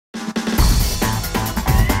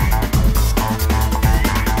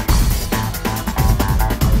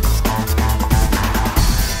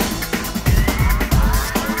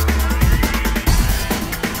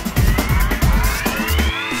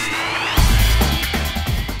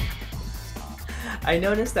I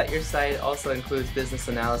noticed that your site also includes business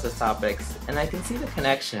analysis topics, and I can see the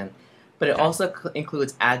connection, but it also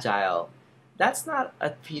includes Agile. That's not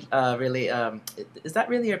a really, is that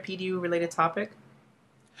really a PDU related topic?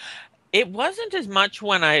 It wasn't as much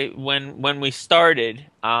when we started.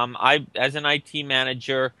 I as an IT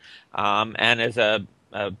manager and as a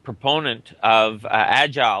proponent of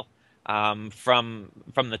Agile from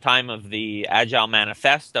the time of the Agile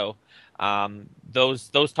Manifesto,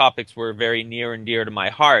 those topics were very near and dear to my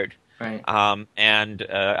heart, Right. and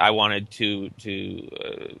I wanted to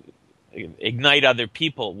ignite other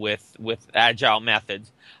people with agile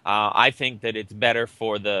methods. I think that it's better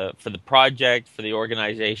for the project, for the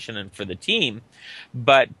organization, and for the team.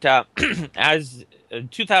 But as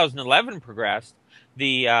 2011 progressed,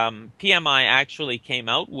 the PMI actually came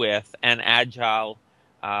out with an agile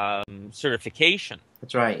certification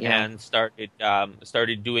That's right, yeah. and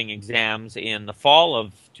started doing exams in the fall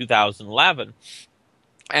of 2011,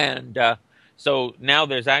 and so now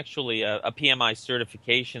there's actually a PMI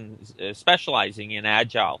certification specializing in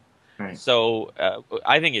Agile. Right. So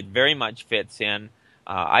I think it very much fits in.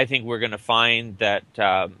 I think we're going to find that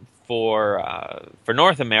for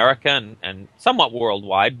North America and somewhat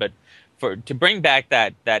worldwide, but to bring back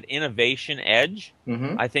that innovation edge,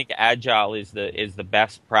 Mm-hmm. I think Agile is the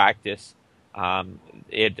best practice.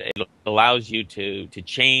 It allows you to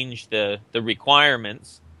change the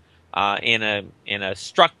requirements in a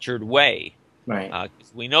structured way. Right.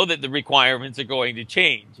 'Cause we know that the requirements are going to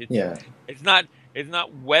change. Yeah. It's not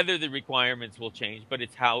whether the requirements will change, but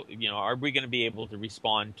it's how, are we going to be able to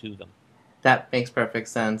respond to them? That makes perfect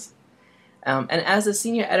sense. And as a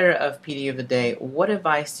senior editor of PDU of the Day, what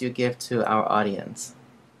advice do you give to our audience?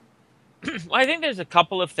 Well, I think there's a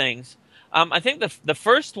couple of things. I think the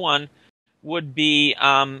first one would be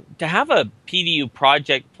to have a PDU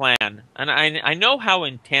project plan, and I know how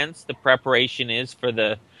intense the preparation is for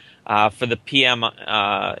the PM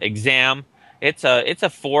exam. It's a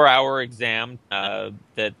 4-hour exam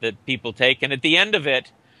that people take, and at the end of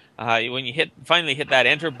it, when you finally hit that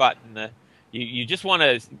enter button, you just want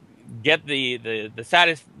to get the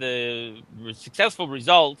successful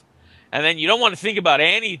result, and then you don't want to think about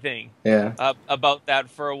anything about that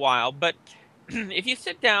for a while. But if you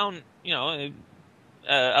sit down,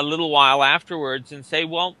 a little while afterwards and say,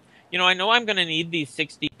 well, I know I'm going to need these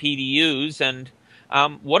 60 PDUs, and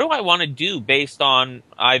what do I want to do based on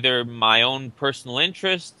either my own personal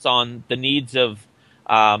interests, on the needs of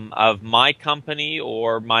my company,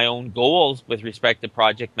 or my own goals with respect to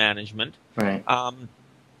project management? Right.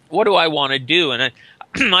 What do I want to do? And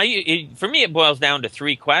for me, it boils down to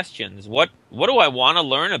 3 questions. What do I want to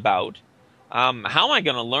learn about? How am I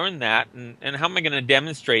going to learn that, and how am I going to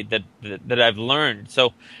demonstrate that I've learned?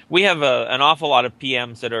 So we have an awful lot of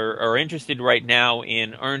PMs that are interested right now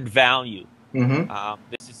in earned value. Mm-hmm.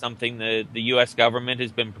 This is something the U.S. government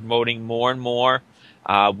has been promoting more and more.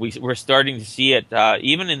 We're starting to see it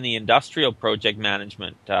even in the industrial project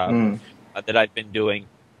management that I've been doing.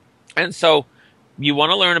 And so you want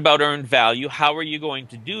to learn about earned value. How are you going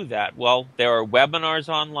to do that? Well, there are webinars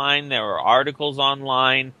online. There are articles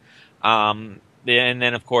online. And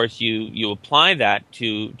then, of course, you apply that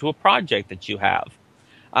to a project that you have.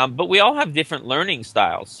 But we all have different learning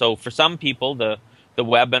styles. So for some people, the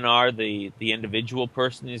webinar, the individual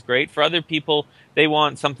person is great. For other people, they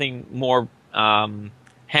want something more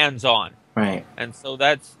hands-on. Right. And so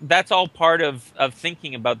that's all part of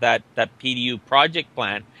thinking about that PDU project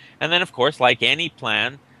plan. And then, of course, like any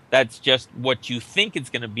plan, that's just what you think it's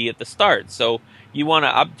going to be at the start. So you want to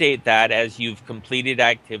update that as you've completed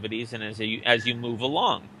activities and as you move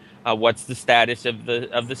along. What's the status of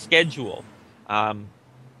the schedule?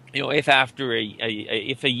 If after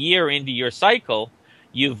if a year into your cycle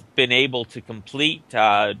you've been able to complete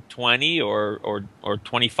 20 or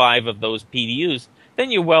 25 of those PDUs,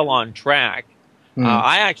 then you're well on track.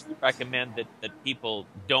 I actually recommend that people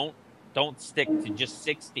don't stick to just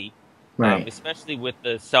 60. Right. Especially with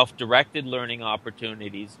the self-directed learning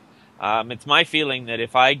opportunities. It's my feeling that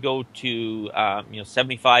if I go to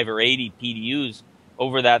 75 or 80 PDUs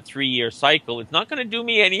over that 3-year cycle, it's not going to do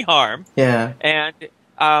me any harm. Yeah. And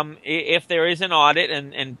if there is an audit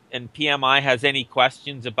and PMI has any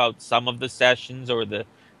questions about some of the sessions or the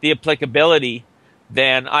applicability,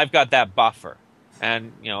 then I've got that buffer.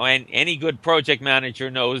 And and any good project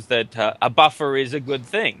manager knows that a buffer is a good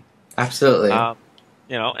thing. Absolutely.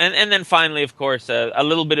 And then finally, of course, a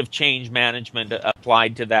little bit of change management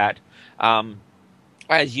applied to that.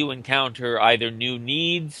 As you encounter either new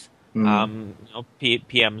needs,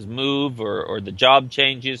 PMs move or the job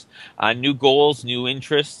changes, new goals, new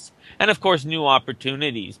interests, and of course, new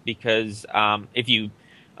opportunities. Because if you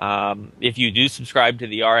If you do subscribe to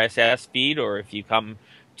the RSS feed, or if you come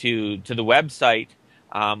to the website,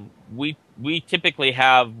 we typically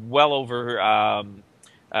have well over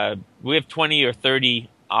we have 20 or 30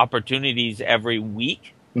 opportunities every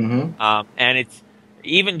week, and it's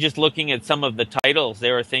even just looking at some of the titles.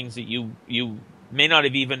 There are things that you may not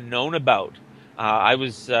have even known about. I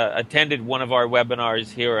was attended one of our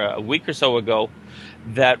webinars here a week or so ago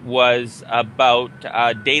that was about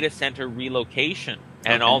data center relocation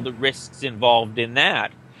and all the risks involved in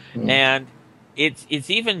that. And it's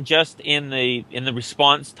even just in the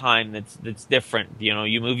response time that's different. You know,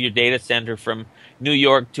 you move your data center from New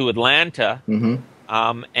York to Atlanta,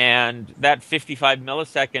 and that 55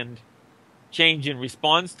 millisecond change in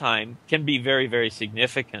response time can be very, very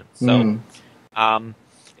significant. So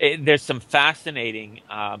there's some fascinating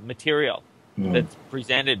material that's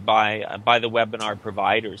presented by the webinar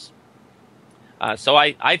providers. So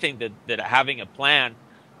I think that having a plan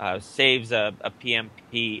saves a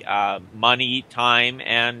PMP money, time,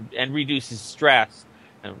 and reduces stress.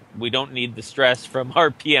 And we don't need the stress from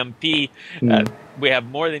our PMP. We have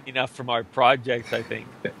more than enough from our projects, I think.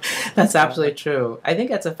 That's absolutely true. I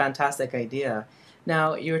think that's a fantastic idea.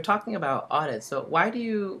 Now, you were talking about audits. So why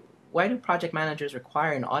do project managers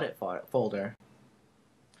require an audit folder?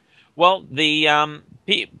 Well, the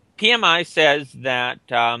PMI says that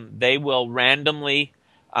they will randomly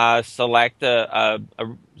select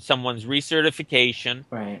someone's recertification,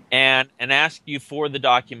 and ask you for the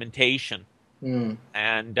documentation.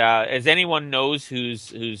 And as anyone knows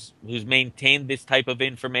who's maintained this type of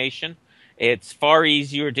information, it's far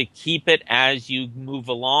easier to keep it as you move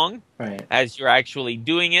along, as you're actually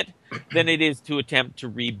doing it, than it is to attempt to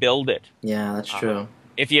rebuild it. Yeah, that's true.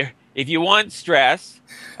 If you want stress,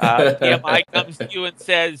 PMI comes to you and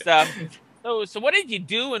says, so what did you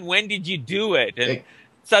do and when did you do it? And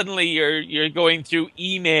suddenly you're going through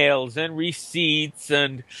emails and receipts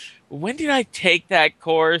and when did I take that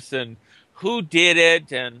course and who did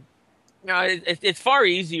it? And it's far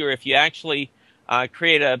easier if you actually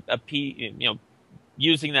create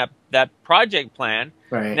using that project plan.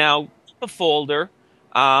 Now, keep a folder.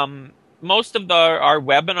 Most of our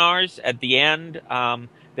webinars at the end,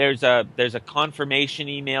 there's a confirmation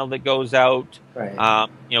email that goes out.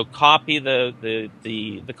 Copy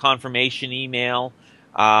the confirmation email.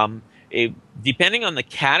 Depending on the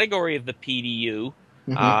category of the PDU,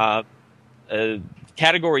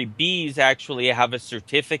 category B's actually have a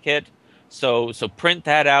certificate, so print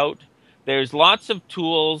that out. There's lots of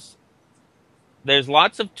tools. There's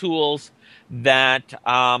lots of tools that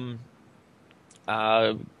can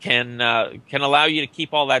allow you to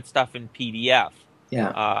keep all that stuff in PDF.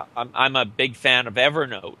 I'm a big fan of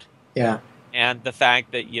Evernote. And the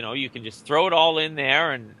fact that you can just throw it all in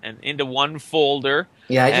there and into one folder.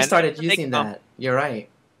 I just started using that. You're right.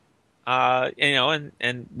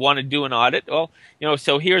 And want to do an audit. Well,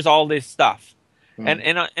 so here's all this stuff,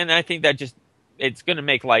 and I think that it's going to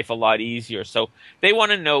make life a lot easier. So they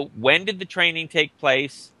want to know, when did the training take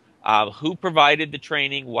place, who provided the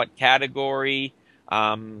training, what category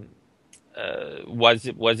was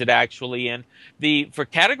it actually in. For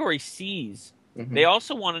category C's, they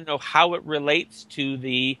also want to know how it relates to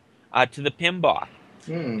the PMBOK.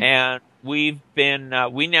 And we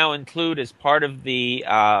now include, as part of the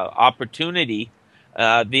opportunity,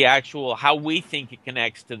 the actual how we think it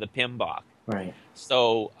connects to the PMBOK.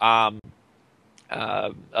 So a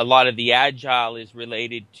lot of the agile is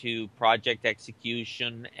related to project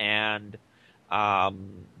execution, and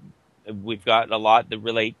we've got a lot that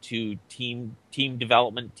relate to team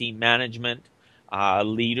development, team management,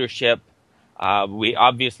 leadership. We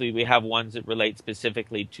have ones that relate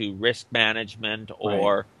specifically to risk management,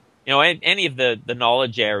 or any of the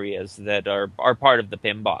knowledge areas that are part of the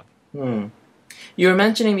PMBOK. You were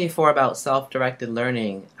mentioning before about self-directed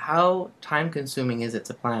learning. How time-consuming is it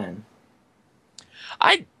to plan?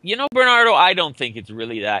 Bernardo, I don't think it's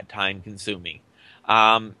really that time-consuming.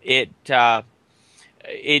 It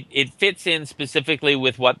fits in specifically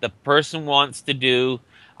with what the person wants to do.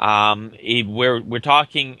 We're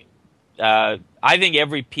talking. I think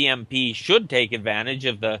every PMP should take advantage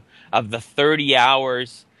of the 30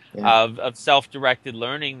 hours of self-directed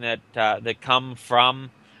learning that come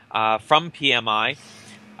from PMI.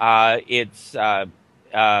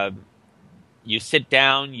 You sit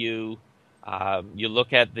down, you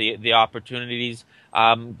look at the opportunities.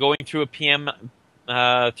 Going through a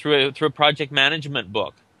through a project management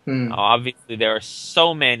book. Obviously, there are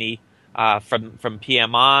so many from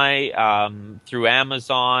PMI through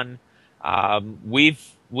Amazon.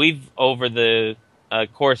 We've over the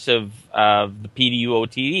course of the PDU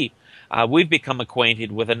OTD we've become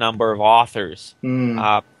acquainted with a number of authors.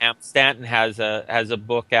 Mm. Pam Stanton has a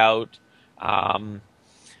book out.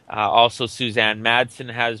 Also, Suzanne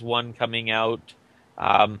Madsen has one coming out.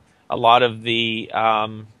 A lot of the, I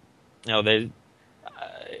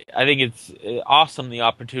think it's awesome the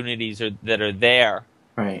opportunities that are there,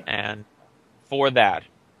 Right. and for that.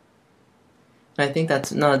 I think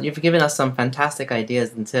that's no. You've given us some fantastic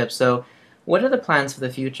ideas and tips. So, what are the plans for the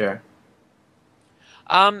future?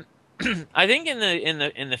 Um, I think in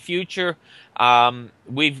the future,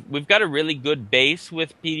 we've got a really good base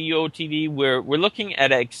with PDU TV. We're looking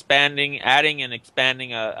at adding and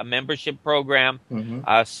expanding a membership program,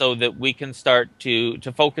 Mm-hmm. so that we can start to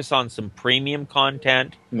focus on some premium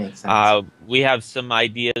content. Makes sense. We have some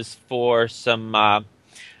ideas for some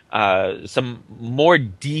more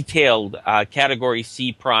detailed Category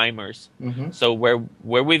C primers. Mm-hmm. So where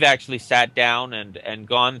we've actually sat down and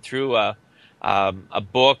gone through a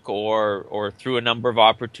book or through a number of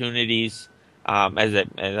opportunities, as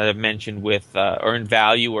I've mentioned with earned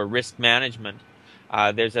value or risk management.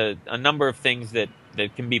 There's a number of things that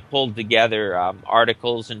can be pulled together,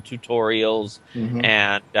 articles and tutorials Mm-hmm.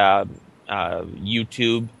 and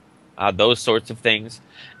YouTube, those sorts of things.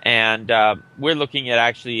 And we're looking at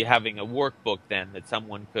actually having a workbook then that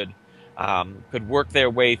someone could work their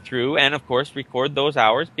way through, and of course record those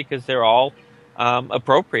hours because they're all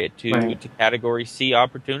appropriate Right. to Category C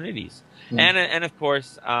opportunities. Mm. And of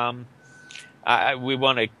course, we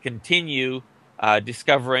want to continue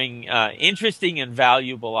discovering interesting and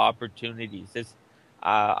valuable opportunities.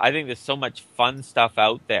 I think there's so much fun stuff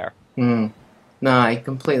out there. Mm. No, I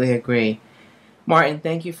completely agree. Martin,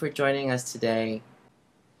 thank you for joining us today.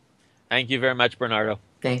 Thank you very much, Bernardo.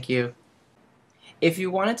 Thank you. If you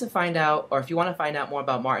wanted to find out, or if you want to find out more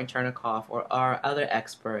about Martin Chernenkoff or our other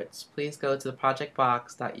experts, please go to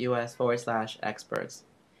projectbox.us/experts.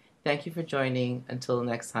 Thank you for joining. Until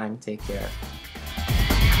next time, take care.